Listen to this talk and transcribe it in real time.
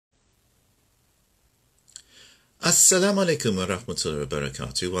Assalamu alaikum wa rahmatullahi wa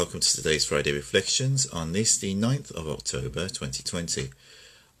barakatuh. Welcome to today's Friday Reflections on this, the 9th of October 2020.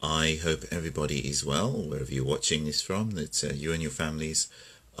 I hope everybody is well, wherever you're watching this from, that you and your families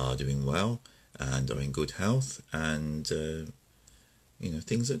are doing well and are in good health and,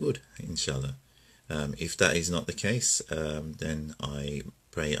 things are good, inshallah. If that is not the case, then I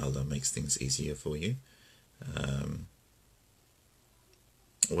pray Allah makes things easier for you,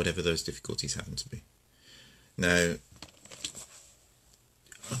 whatever those difficulties happen to be. Now,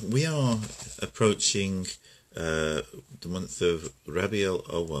 we are approaching the month of Rabi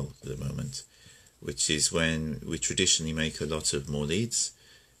al-Awal at the moment, which is when we traditionally make a lot of Mawlids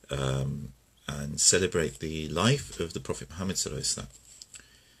and celebrate the life of the Prophet Muhammad ﷺ.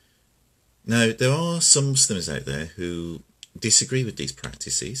 Now, there are some Muslims out there who disagree with these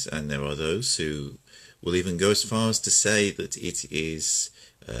practices, and there are those who will even go as far as to say that it is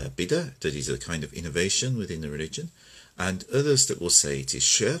bid'ah, that is a kind of innovation within the religion, and others that will say it is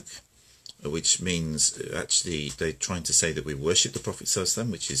shirk, which means actually they're trying to say that we worship the Prophet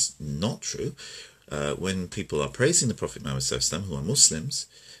ﷺ, which is not true. When people are praising the Prophet Muhammad ﷺ, who are Muslims,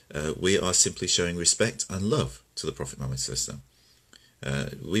 we are simply showing respect and love to the Prophet Muhammad ﷺ.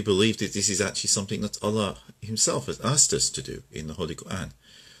 We believe that this is actually something that Allah himself has asked us to do in the Holy Quran.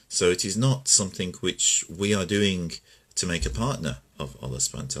 So it is not something which we are doing to make a partner of Allah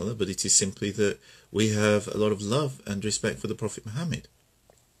subhanahu wa ta'ala, but it is simply that we have a lot of love and respect for the Prophet Muhammad.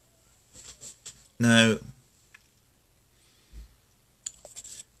 Now,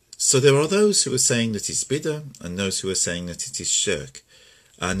 so there are those who are saying that it's bid'ah and those who are saying that it is shirk.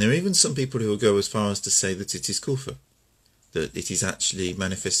 And there are even some people who will go as far as to say that it is kufr, that it is actually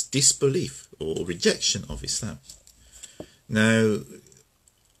manifest disbelief or rejection of Islam. Now,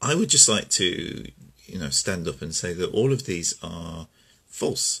 I would just like to stand up and say that all of these are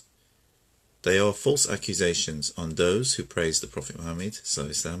false. They are false accusations on those who praise the Prophet Muhammad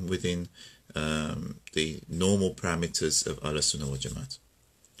ﷺ within the normal parameters of Ahl Sunnah wal Jama'at.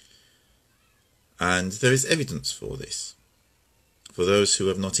 And there is evidence for this. For those who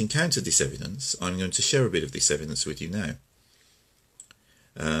have not encountered this evidence, I'm going to share a bit of this evidence with you now.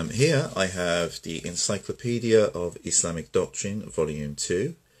 Here I have the Encyclopedia of Islamic Doctrine, Volume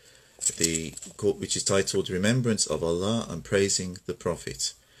 2, which is titled Remembrance of Allah and Praising the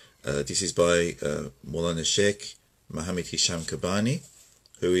Prophet. This is by Mawlana Sheikh Muhammad Hisham Kabani,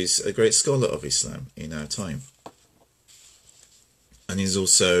 who is a great scholar of Islam in our time. And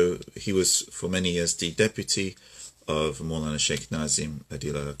he was for many years the deputy of Mawlana Sheikh Nazim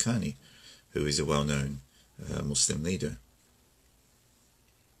Adil al-Khani, who is a well-known Muslim leader.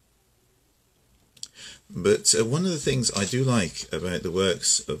 But one of the things I do like about the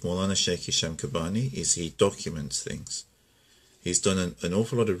works of Mawlana Sheikh Hisham Kabani is he documents things. He's done an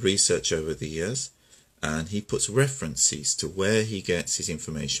awful lot of research over the years, and he puts references to where he gets his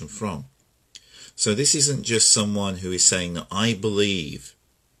information from. So this isn't just someone who is saying that I believe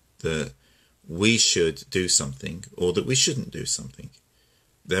that we should do something or that we shouldn't do something.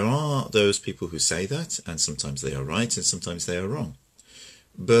 There are those people who say that, and sometimes they are right and sometimes they are wrong.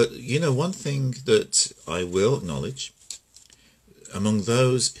 But, one thing that I will acknowledge, among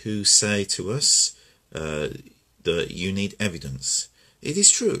those who say to us that you need evidence, it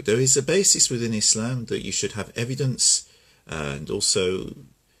is true. There is a basis within Islam that you should have evidence and also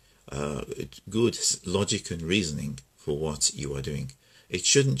good logic and reasoning for what you are doing. It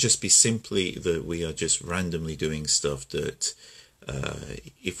shouldn't just be simply that we are just randomly doing stuff that,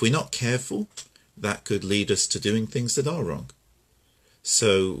 if we're not careful, that could lead us to doing things that are wrong.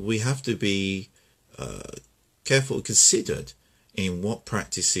 So we have to be careful and considered in what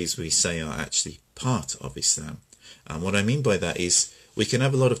practices we say are actually part of Islam. And what I mean by that is we can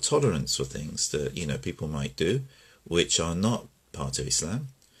have a lot of tolerance for things that people might do which are not part of Islam,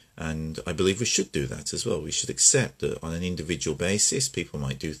 and I believe we should do that as well. We should accept that on an individual basis people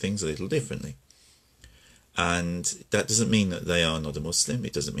might do things a little differently, and that doesn't mean that they are not a Muslim.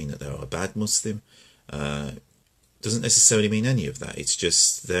 It doesn't mean that they are a bad Muslim. Doesn't necessarily mean any of that. It's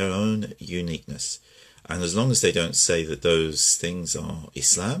just their own uniqueness. And as long as they don't say that those things are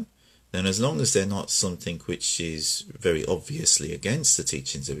Islam, then as long as they're not something which is very obviously against the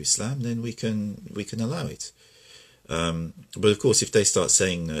teachings of Islam, then we can allow it. But of course, if they start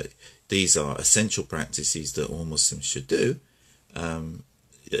saying that these are essential practices that all Muslims should do,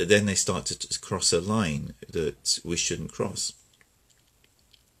 then they start to cross a line that we shouldn't cross.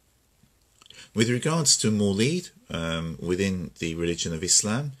 With regards to Mawlid within the religion of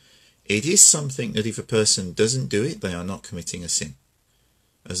Islam, it is something that if a person doesn't do it, they are not committing a sin.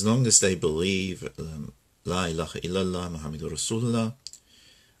 As long as they believe La ilaha illallah Muhammadur Rasulullah,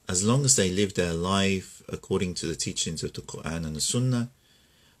 as long as they live their life according to the teachings of the Quran and the Sunnah,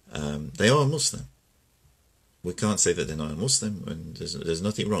 they are a Muslim. We can't say that they're not a Muslim, and there's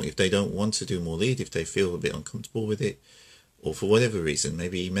nothing wrong. If they don't want to do Mawlid, if they feel a bit uncomfortable with it, or for whatever reason,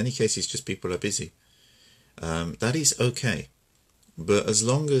 maybe in many cases just people are busy, that is okay. But as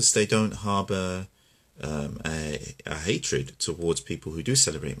long as they don't harbour a hatred towards people who do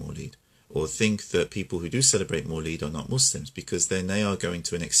celebrate Mawlid, or think that people who do celebrate Mawlid are not Muslims, because then they are going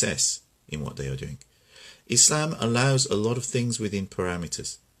to an excess in what they are doing. Islam allows a lot of things within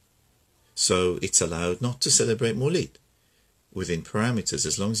parameters. So it's allowed not to celebrate Mawlid within parameters,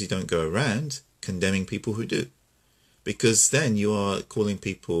 as long as you don't go around condemning people who do. Because then you are calling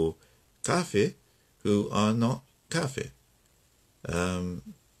people kafir who are not kafir.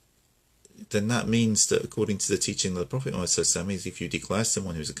 Then that means that according to the teaching of the Prophet ﷺ, is if you declare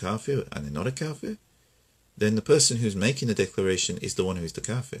someone who's a kafir and they're not a kafir, then the person who's making the declaration is the one who is the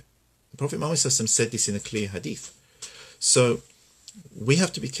kafir. The Prophet ﷺ said this in a clear hadith. So we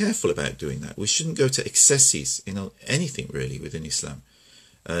have to be careful about doing that. We shouldn't go to excesses in anything really within Islam.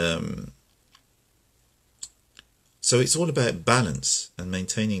 So it's all about balance and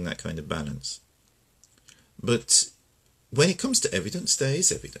maintaining that kind of balance. But when it comes to evidence, there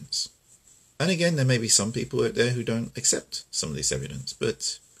is evidence. And again, there may be some people out there who don't accept some of this evidence,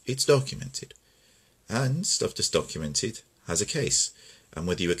 but it's documented. And stuff that's documented has a case. And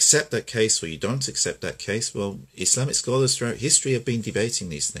whether you accept that case or you don't accept that case, well, Islamic scholars throughout history have been debating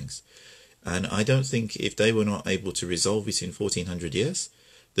these things. And I don't think if they were not able to resolve it in 1400 years,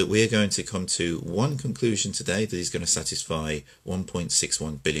 that we're going to come to one conclusion today that is going to satisfy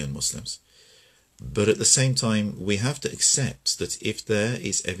 1.61 billion Muslims. But at the same time, we have to accept that if there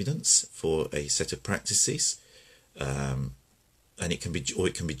is evidence for a set of practices, and it can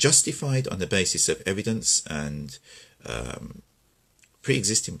be justified on the basis of evidence and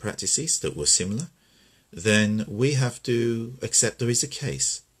pre-existing practices that were similar, then we have to accept there is a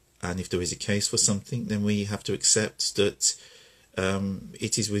case. And if there is a case for something, then we have to accept that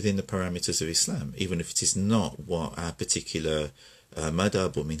it is within the parameters of Islam, even if it is not what our particular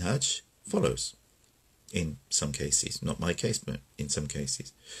madhab or minhaj follows. In some cases, not my case, but in some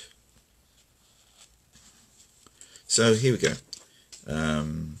cases. So here we go.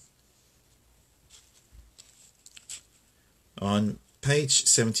 On page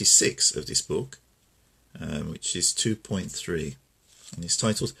 76 of this book, which is 2.3, and it's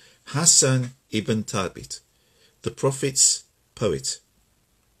titled Hassan ibn Thabit, the Prophet's Poet.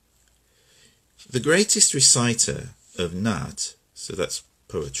 The greatest reciter of Naat, so that's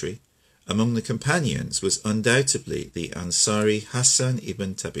poetry, among the companions was undoubtedly the Ansari Hassan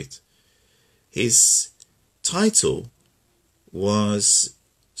ibn Thabit. His title was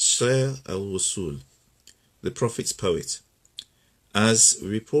Shair al-Wusul, the Prophet's Poet, as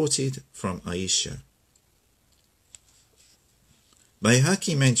reported from Aisha.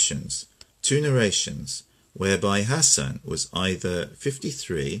 Bayhaqi mentions two narrations whereby Hassan was either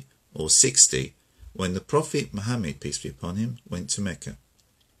 53 or 60 when the Prophet Muhammad, peace be upon him, went to Mecca.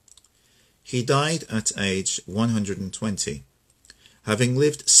 He died at age 120, having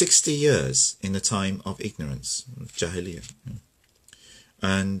lived 60 years in the time of ignorance, Jahiliyyah,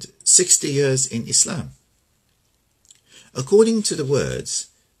 and 60 years in Islam. According to the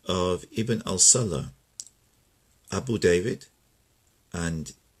words of Ibn al-Salah, Abu David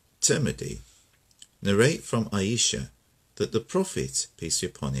and Tirmidhi narrate from Aisha that the Prophet, peace be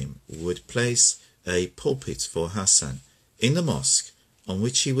upon him, would place a pulpit for Hassan in the mosque on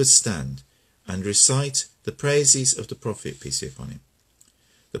which he would stand and recite the praises of the Prophet, peace be upon him.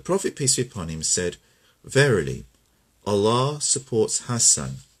 The Prophet, peace be upon him, said, "Verily, Allah supports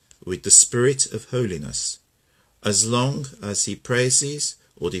Hassan with the spirit of holiness, as long as he praises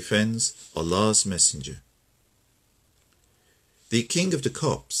or defends Allah's Messenger." The king of the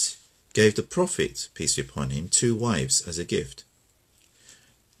Copts gave the Prophet, peace be upon him, 2 wives as a gift.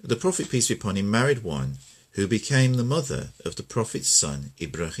 The Prophet, peace be upon him, married one who became the mother of the Prophet's son,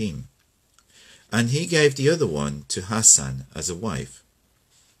 Ibrahim, and he gave the other one to Hassan as a wife.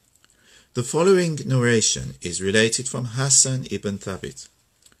 The following narration is related from Hassan ibn Thabit.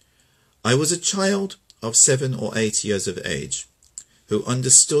 I was a child of 7 or 8 years of age, who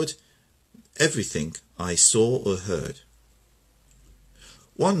understood everything I saw or heard.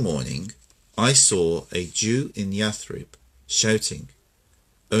 One morning, I saw a Jew in Yathrib shouting,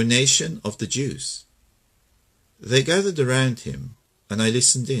 "O nation of the Jews!" They gathered around him, and I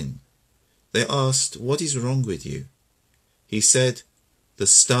listened in. They asked, "What is wrong with you?" He said, "The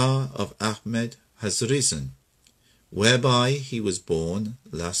star of Ahmed has risen, whereby he was born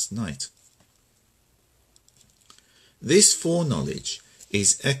last night." This foreknowledge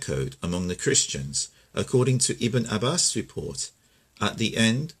is echoed among the Christians according to Ibn Abbas' report at the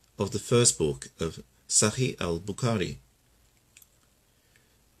end of the first book of Sahih al-Bukhari.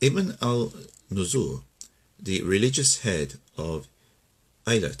 Ibn al-Nuzur, the religious head of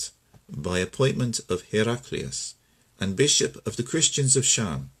Eilat, by appointment of Heraclius, and bishop of the Christians of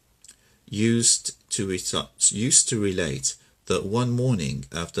Sham, used to relate that one morning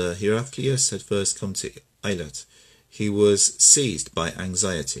after Heraclius had first come to Eilat, he was seized by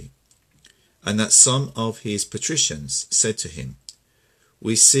anxiety, and that some of his patricians said to him,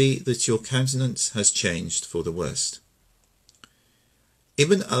 "We see that your countenance has changed for the worst."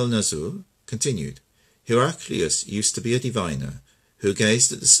 Ibn al-Nazur continued, Heraclius used to be a diviner who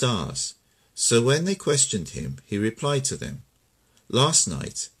gazed at the stars, so when they questioned him, he replied to them, "Last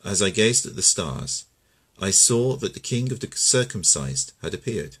night, as I gazed at the stars, I saw that the king of the circumcised had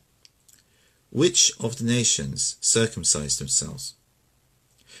appeared." Which of the nations circumcised themselves?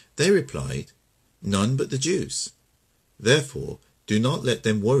 They replied, "None but the Jews. Therefore, do not let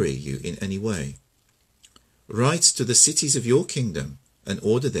them worry you in any way. Write to the cities of your kingdom and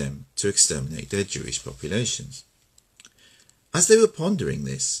order them to exterminate their Jewish populations." As they were pondering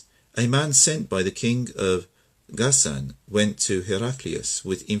this, a man sent by the king of Ghassan went to Heraclius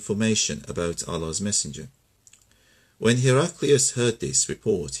with information about Allah's messenger. When Heraclius heard this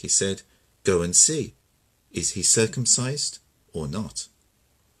report, he said, "Go and see, is he circumcised or not?"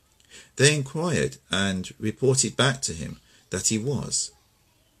 They inquired and reported back to him that he was.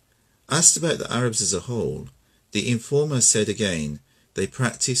 Asked about the Arabs as a whole, the informer said again, "They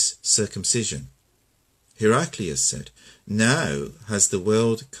practice circumcision." Heraclius said, Now has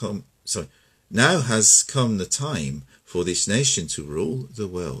come the time for this nation to rule the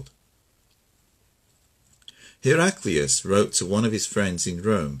world." Heraclius wrote to one of his friends in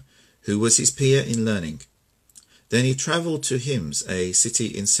Rome, who was his peer in learning. Then he travelled to Hims, a city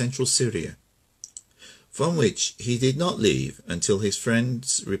in central Syria, from which he did not leave until his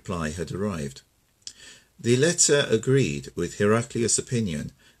friend's reply had arrived. The letter agreed with Heraclius'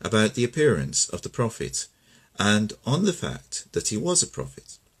 opinion about the appearance of the prophet, and on the fact that he was a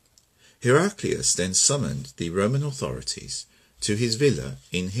prophet. Heraclius then summoned the Roman authorities to his villa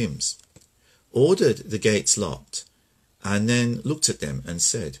in Hims, ordered the gates locked, and then looked at them and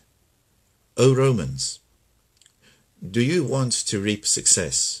said, "O Romans, do you want to reap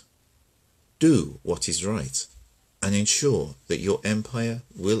success? Do what is right, and ensure that your empire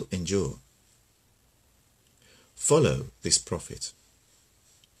will endure. Follow this prophet."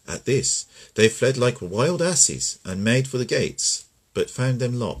 At this, they fled like wild asses and made for the gates, but found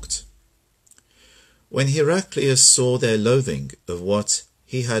them locked. When Heraclius saw their loathing of what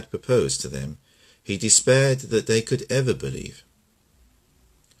he had proposed to them, he despaired that they could ever believe.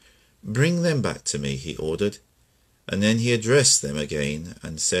 "Bring them back to me," he ordered, and then he addressed them again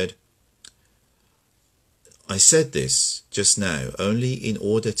and said, "I said this just now only in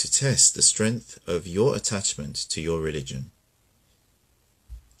order to test the strength of your attachment to your religion,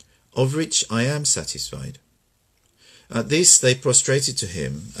 of which I am satisfied." At this they prostrated to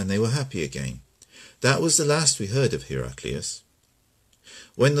him, and they were happy again. That was the last we heard of Heraclius.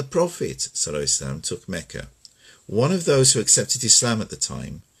 When the Prophet ﷺ took Mecca, one of those who accepted Islam at the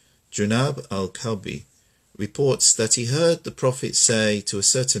time, Junnah al-Kalbi, reports that he heard the Prophet say to a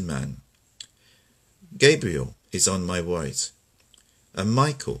certain man, "Gabriel is on my right, and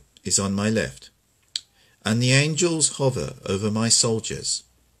Michael is on my left, and the angels hover over my soldiers.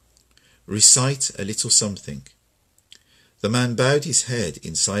 Recite a little something." The man bowed his head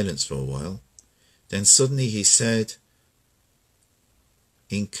in silence for a while. Then suddenly he said,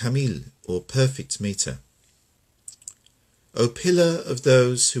 in Kamil, or perfect meter, "O pillar of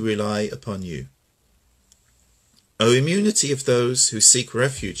those who rely upon you, O immunity of those who seek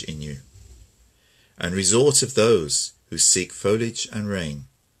refuge in you, and resort of those who seek foliage and rain,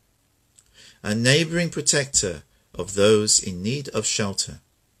 and neighbouring protector of those in need of shelter,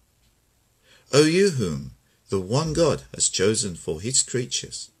 O you whom the one God has chosen for his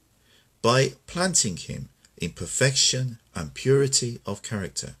creatures, by planting him in perfection and purity of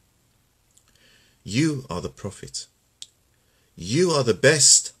character. You are the Prophet. You are the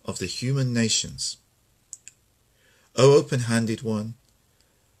best of the human nations. O open-handed one,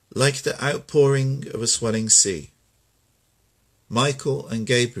 like the outpouring of a swelling sea. Michael and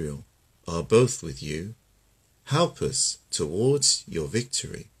Gabriel are both with you, helpers towards your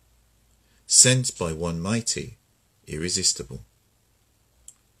victory, sent by one mighty, irresistible."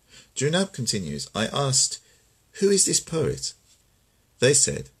 Junab continues, "I asked, who is this poet?" They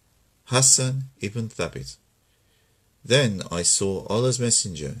said, "Hassan ibn Thabit." Then I saw Allah's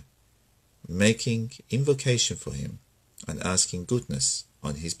messenger making invocation for him, and asking goodness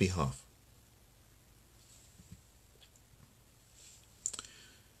on his behalf.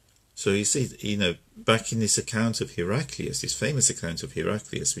 So you see, back in this account of Heraclius, this famous account of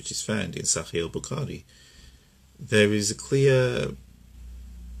Heraclius, which is found in Sahih al-Bukhari, there is a clear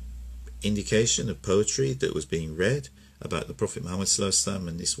indication of poetry that was being read about the Prophet Muhammad ﷺ,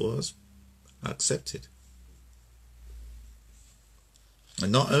 and this was accepted.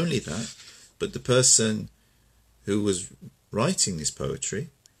 And not only that, but the person who was writing this poetry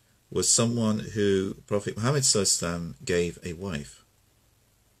was someone who Prophet Muhammad ﷺ gave a wife.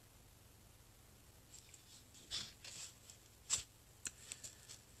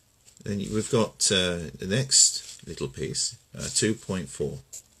 Then we've got the next little piece, 2.4.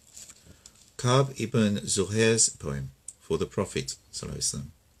 Ka'b ibn Zuhair's poem for the Prophet ﷺ.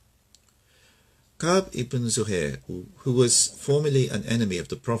 Ka'b ibn Zuhair, who was formerly an enemy of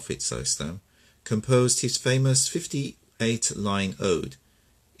the Prophet ﷺ, composed his famous 58-line ode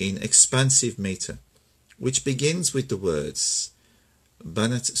in expansive meter, which begins with the words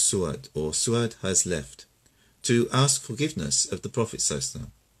Banat Suad, or Suad has left, to ask forgiveness of the Prophet ﷺ.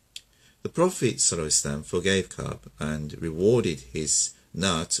 The Prophet ﷺ forgave Ka'b and rewarded his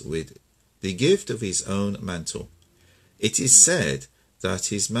Naat with the gift of his own mantle. It is said that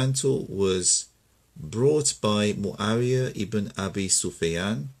his mantle was brought by Muawiyah ibn Abi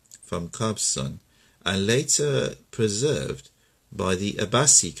Sufyan from Ka'b's son, and later preserved by the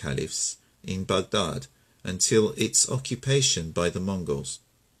Abbasi caliphs in Baghdad until its occupation by the Mongols.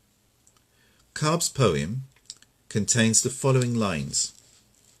 Ka'b's poem contains the following lines.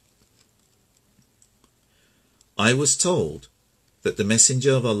 I was told that the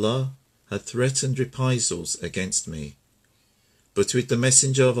Messenger of Allah had threatened reprisals against me, but with the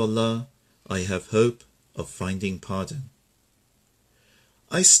Messenger of Allah I have hope of finding pardon.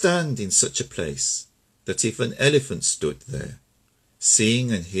 I stand in such a place that if an elephant stood there,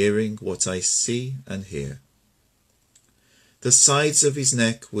 seeing and hearing what I see and hear, the sides of his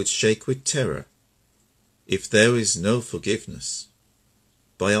neck would shake with terror if there is no forgiveness,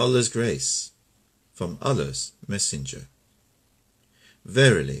 by Allah's grace, from Allah's Messenger.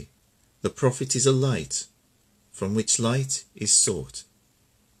 Verily, the Prophet is a light, from which light is sought.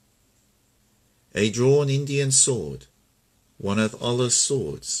 A drawn Indian sword, one of Allah's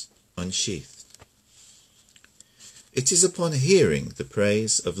swords unsheathed. It is upon hearing the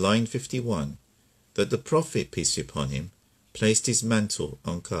praise of line 51 that the Prophet, peace be upon him, placed his mantle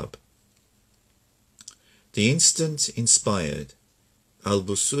on Ka'b. The instant inspired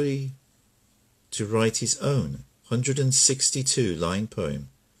al-Busiri to write his own 162-line poem,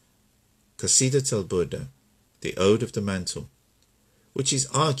 Qasidat al-Burda, the Ode of the Mantle, which is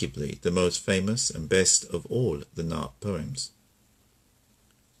arguably the most famous and best of all the Naat poems.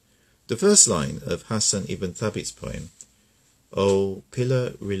 The first line of Hassan ibn Thabit's poem, O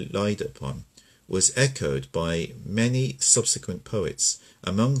Pillar Relied Upon, was echoed by many subsequent poets.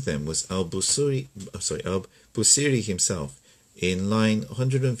 Among them was al-Busiri himself in line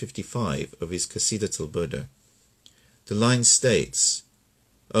 155 of his Qasidat al-Burda. The line states,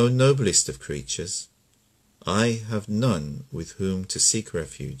 O noblest of creatures, I have none with whom to seek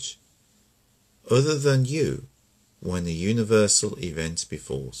refuge, other than you when a universal event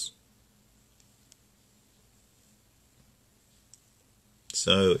befalls.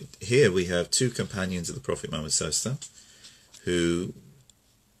 So here we have two companions of the Prophet Muhammad ﷺ, who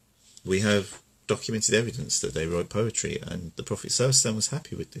we have documented evidence that they wrote poetry, and the Prophet ﷺ was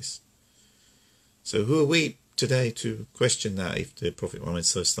happy with this. So who are we today to question that if the Prophet Muhammad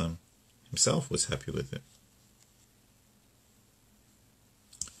ﷺ himself was happy with it?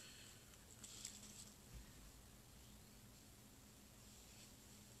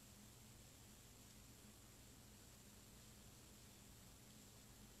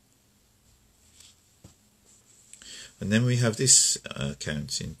 And then we have this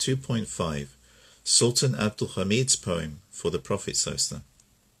account in 2.5, Sultan Abdul Hamid's poem for the Prophet ﷺ.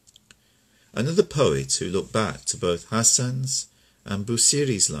 Another poet who looked back to both Hassan's and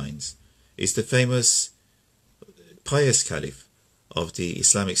Busiri's lines is the famous pious caliph of the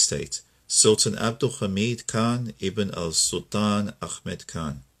Islamic State, Sultan Abdul Hamid Khan ibn al-Sultan Ahmed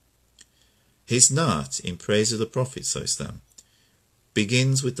Khan. His Naat in praise of the Prophet ﷺ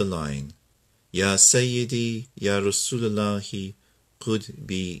begins with the line, Ya Sayyidi, Ya Rasulullahi, Qud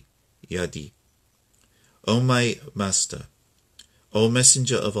bi Yadi. O my Master, O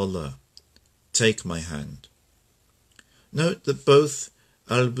Messenger of Allah, take my hand. Note that both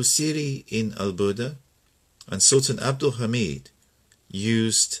al-Busiri in al-Burda and Sultan Abdul Hamid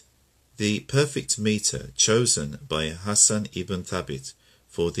used the perfect meter chosen by Hassan ibn Thabit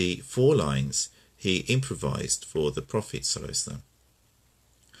for the 4 lines he improvised for the Prophet ﷺ.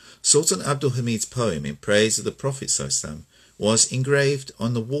 Sultan Abdul Hamid's poem in praise of the Prophet ﷺ was engraved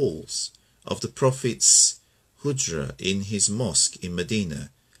on the walls of the Prophet's Hujra in his mosque in Medina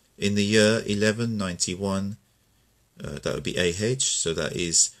in the year 1191, that would be AH, so that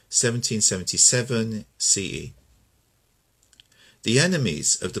is 1777 CE. The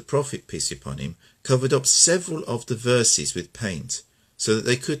enemies of the Prophet, peace be upon him, covered up several of the verses with paint so that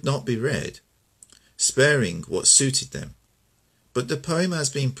they could not be read, sparing what suited them. But the poem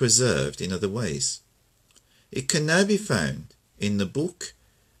has been preserved in other ways. It can now be found in the book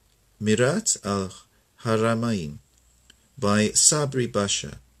Mirat al-Haramain by Sabri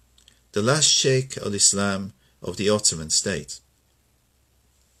Basha, the last Sheikh al-Islam of the Ottoman state.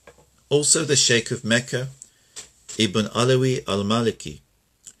 Also the Sheikh of Mecca, Ibn Alawi al-Maliki,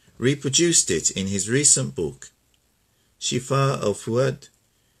 reproduced it in his recent book, Shifa al-Fuad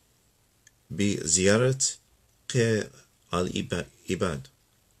bi Ziyarat Qir al-Ibad,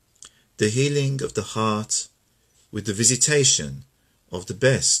 the healing of the heart with the visitation of the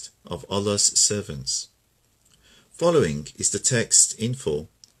best of Allah's servants. Following is the text in full,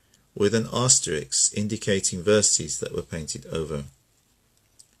 with an asterisk indicating verses that were painted over.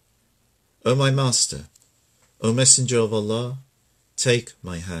 O my Master, O Messenger of Allah, take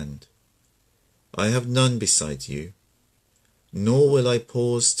my hand. I have none beside you, nor will I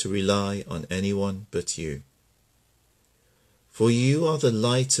pause to rely on anyone but you. For you are the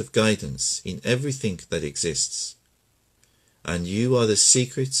light of guidance in everything that exists, and you are the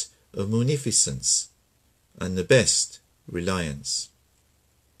secret of munificence and the best reliance.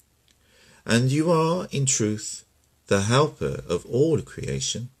 And you are, in truth, the helper of all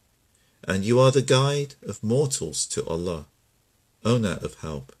creation, and you are the guide of mortals to Allah, owner of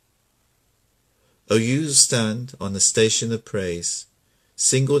help. O you stand on the station of praise,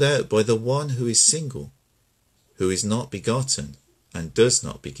 singled out by the one who is single, who is not begotten and does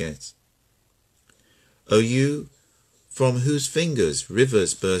not beget. O you from whose fingers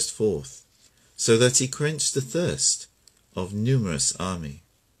rivers burst forth, so that he quenched the thirst of numerous army.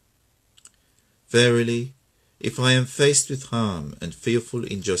 Verily, if I am faced with harm and fearful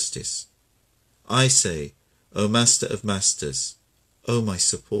injustice, I say, O Master of Masters, O my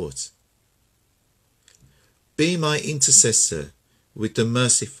support. Be my intercessor with the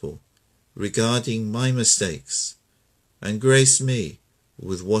merciful regarding my mistakes, and grace me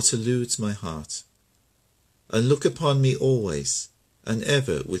with what eludes my heart, and look upon me always and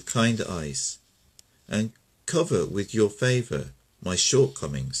ever with kind eyes, and cover with your favour my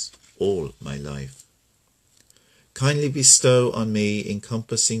shortcomings all my life. Kindly bestow on me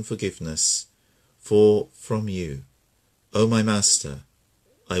encompassing forgiveness, for from you, O my Master,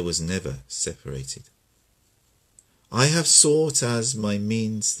 I was never separated. I have sought as my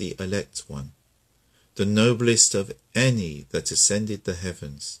means the elect one, the noblest of any that ascended the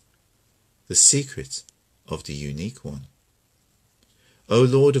heavens, the secret of the unique one. O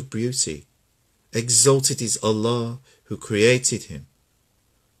Lord of beauty, exalted is Allah who created him,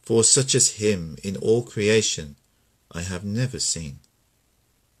 for such as him in all creation I have never seen.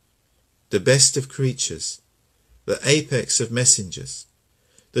 The best of creatures, the apex of messengers,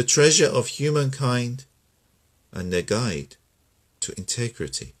 the treasure of humankind, and their guide to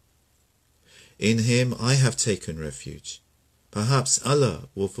integrity. In him I have taken refuge. Perhaps Allah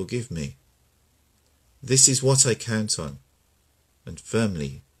will forgive me. This is what I count on and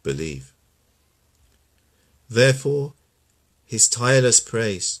firmly believe. Therefore, his tireless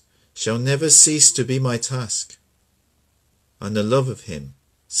praise shall never cease to be my task, and the love of him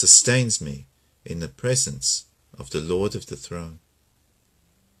sustains me in the presence of the Lord of the throne.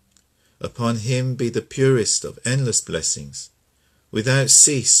 Upon him be the purest of endless blessings, without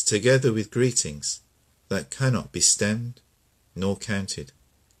cease, together with greetings that cannot be stemmed nor counted.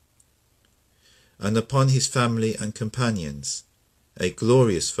 And upon his family and companions, a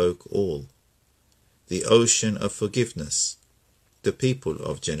glorious folk all, the ocean of forgiveness, the people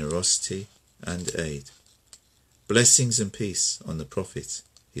of generosity and aid. Blessings and peace on the Prophet,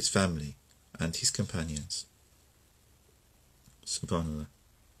 his family, and his companions. SubhanAllah.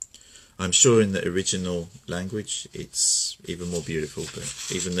 I'm sure in the original language it's even more beautiful,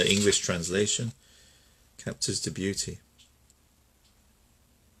 but even the English translation captures the beauty.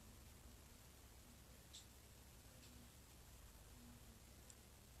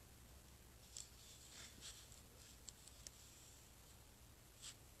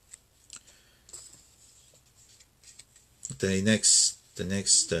 The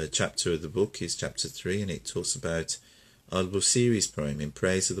next chapter of the book is chapter 3, and it talks about al-Busiri's poem in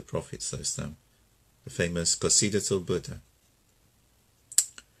praise of the Prophet ﷺ, the famous Qasidat al-Buddha.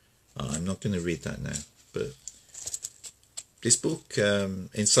 I'm not going to read that now, but this book,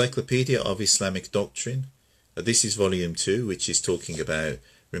 Encyclopedia of Islamic Doctrine, this is volume 2, which is talking about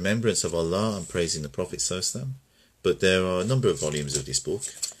remembrance of Allah and praising the Prophet ﷺ. But there are a number of volumes of this book.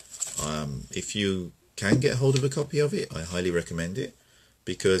 If you can get hold of a copy of it, I highly recommend it,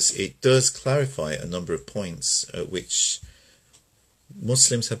 because it does clarify a number of points which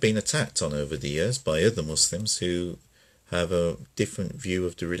Muslims have been attacked on over the years by other Muslims who have a different view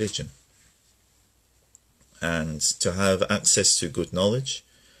of the religion. And to have access to good knowledge,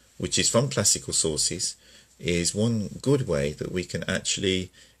 which is from classical sources, is one good way that we can actually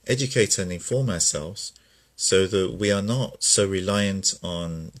educate and inform ourselves, so that we are not so reliant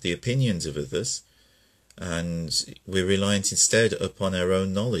on the opinions of others, and we're reliant instead upon our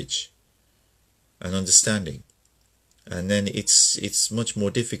own knowledge and understanding. And then it's much more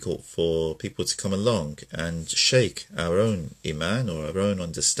difficult for people to come along and shake our own iman or our own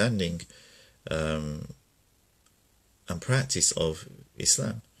understanding and practice of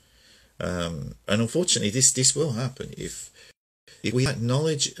Islam. And unfortunately this will happen. If we have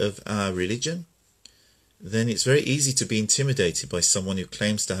knowledge of our religion, then it's very easy to be intimidated by someone who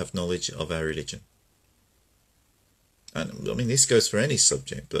claims to have knowledge of our religion. And I mean, this goes for any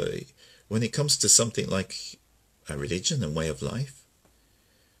subject, but when it comes to something like a religion and way of life,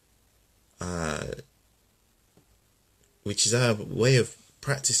 which is our way of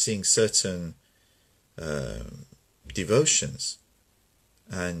practicing certain devotions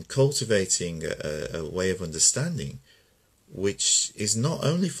and cultivating a way of understanding which is not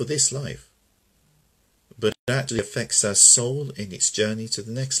only for this life, but actually affects our soul in its journey to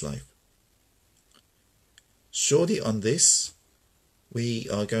the next life. Surely on this, we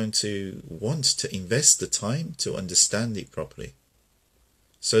are going to want to invest the time to understand it properly,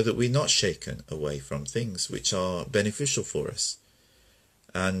 so that we're not shaken away from things which are beneficial for us,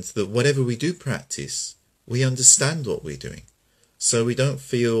 and that whatever we do practice, we understand what we're doing, so we don't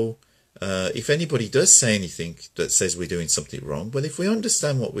feel, if anybody does say anything that says we're doing something wrong, well, if we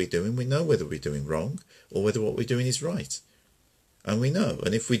understand what we're doing, we know whether we're doing wrong or whether what we're doing is right. And we know.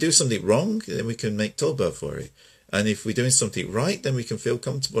 And if we do something wrong, then we can make tawbah for it. And if we're doing something right, then we can feel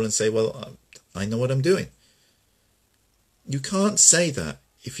comfortable and say, well, I know what I'm doing. You can't say that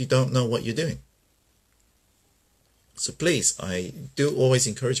if you don't know what you're doing. So please, I do always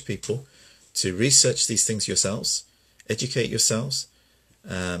encourage people to research these things yourselves, educate yourselves,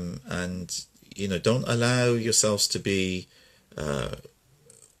 and don't allow yourselves to be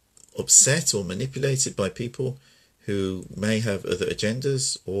upset or manipulated by people who may have other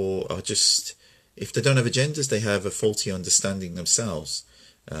agendas, or are just, if they don't have agendas, they have a faulty understanding themselves,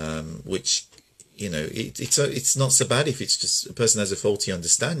 which, it's not so bad if it's just a person has a faulty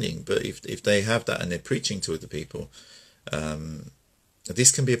understanding, but if they have that and they're preaching to other people,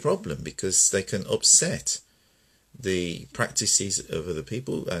 this can be a problem, because they can upset the practices of other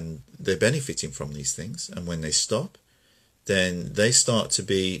people, and they're benefiting from these things, and when they stop, then they start to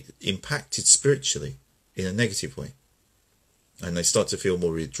be impacted spiritually in a negative way, and they start to feel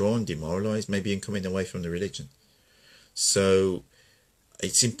more withdrawn, demoralized, maybe even coming away from the religion. So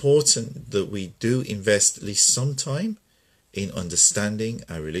it's important that we do invest at least some time in understanding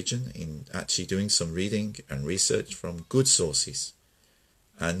our religion, in actually doing some reading and research from good sources,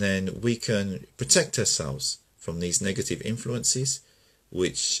 and then we can protect ourselves from these negative influences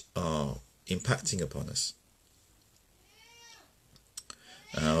which are impacting upon us.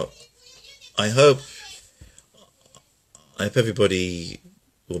 Now, I hope everybody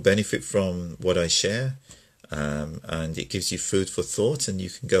will benefit from what I share, and it gives you food for thought, and you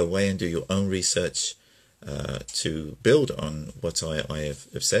can go away and do your own research to build on what I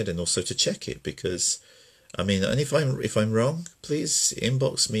have said, and also to check it, because I mean, and if I'm wrong, please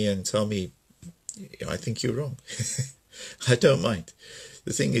inbox me and tell me I think you're wrong. I don't mind.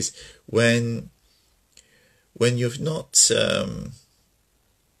 The thing is, when you've not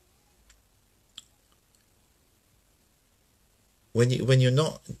when you're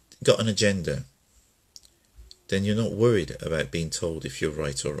not got an agenda, then you're not worried about being told if you're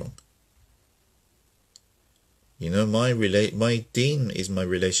right or wrong. My deen is my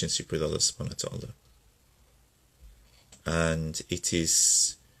relationship with Allah subhanahu wa ta'ala, and it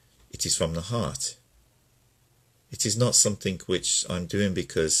is from the heart. It is not something which I'm doing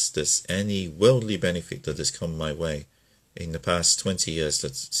because there's any worldly benefit that has come my way in the past 20 years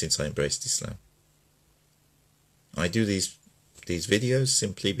since I embraced Islam. I do these videos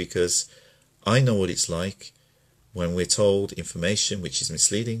simply because I know what it's like when we're told information which is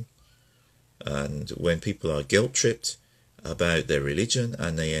misleading, and when people are guilt-tripped about their religion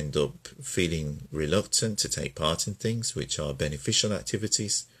and they end up feeling reluctant to take part in things which are beneficial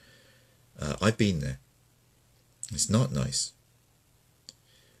activities, I've been there. It's not nice.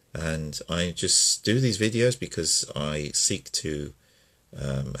 And I just do these videos because I seek to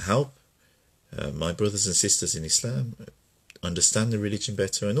help my brothers and sisters in Islam understand the religion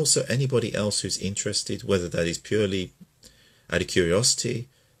better, and also anybody else who's interested, whether that is purely out of curiosity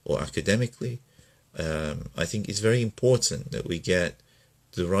or academically. I think it's very important that we get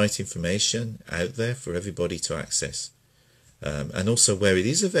the right information out there for everybody to access, and also where it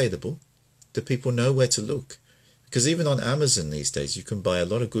is available, that people know where to look. Because even on Amazon these days, you can buy a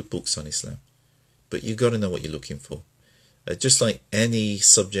lot of good books on Islam, but you've got to know what you're looking for. Just like any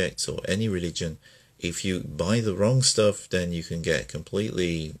subject or any religion, if you buy the wrong stuff, then you can get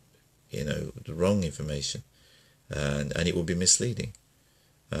completely, the wrong information, and it will be misleading.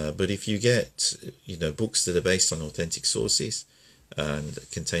 But if you get, books that are based on authentic sources and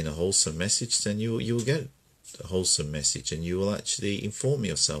contain a wholesome message, then you will get a wholesome message, and you will actually inform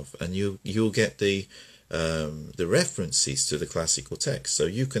yourself, and you'll get the references to the classical text, so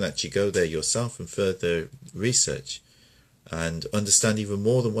you can actually go there yourself and further research and understand even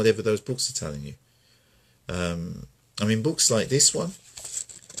more than whatever those books are telling you. Books like this one,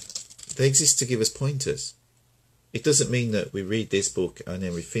 they exist to give us pointers. It doesn't mean that we read this book and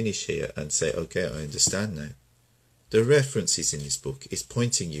then we finish here and say, okay, I understand now. The references in this book is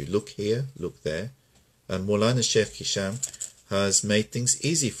pointing you, look here, look there. And Mawlana Sheikh Hisham has made things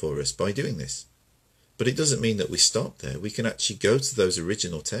easy for us by doing this. But it doesn't mean that we stop there. We can actually go to those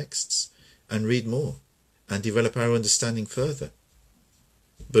original texts and read more and develop our understanding further.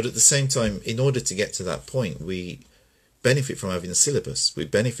 But at the same time, in order to get to that point, we benefit from having a syllabus. We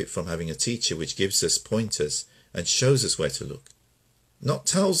benefit from having a teacher which gives us pointers and shows us where to look. Not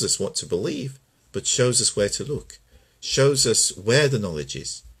tells us what to believe, but shows us where to look. Shows us where the knowledge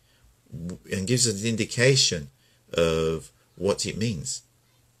is and gives us an indication of what it means,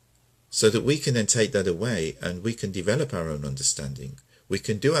 so that we can then take that away and we can develop our own understanding. We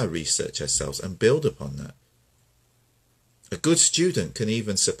can do our research ourselves and build upon that. A good student can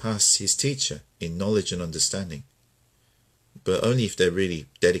even surpass his teacher in knowledge and understanding, but only if they're really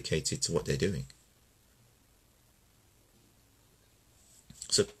dedicated to what they're doing.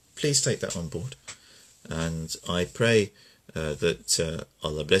 So please take that on board, and I pray that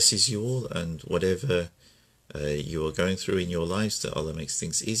Allah blesses you all, and whatever you are going through in your lives, that Allah makes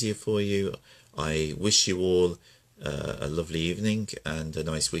things easier for you. I wish you all a lovely evening and a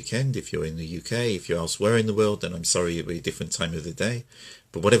nice weekend. If you're in the UK, if you're elsewhere in the world, then I'm sorry it'll be a different time of the day.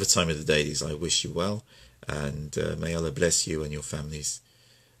 But whatever time of the day it is, I wish you well, and may Allah bless you and your families.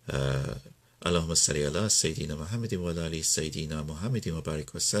 Allahumma salli ala Sayyidina Muhammadin wa ala ali Sayyidina Muhammadin wa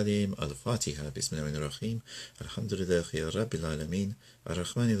barik wa salim. Al-Fatiha. Bismillahirrahmanirrahim. Alhamdulillahi ya Rabbil Alameen.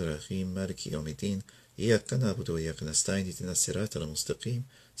 Ar-Rahmanir-Rahim. Maliki yawmiddin. إياك نعبد وإياك نستعين اهدنا الصراط المستقيم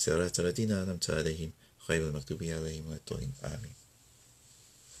صراط الذين أنعمت عليهم غير المغضوب عليهم ولا الضالين آمين.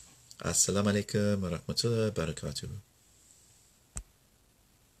 السلام عليكم ورحمة الله وبركاته.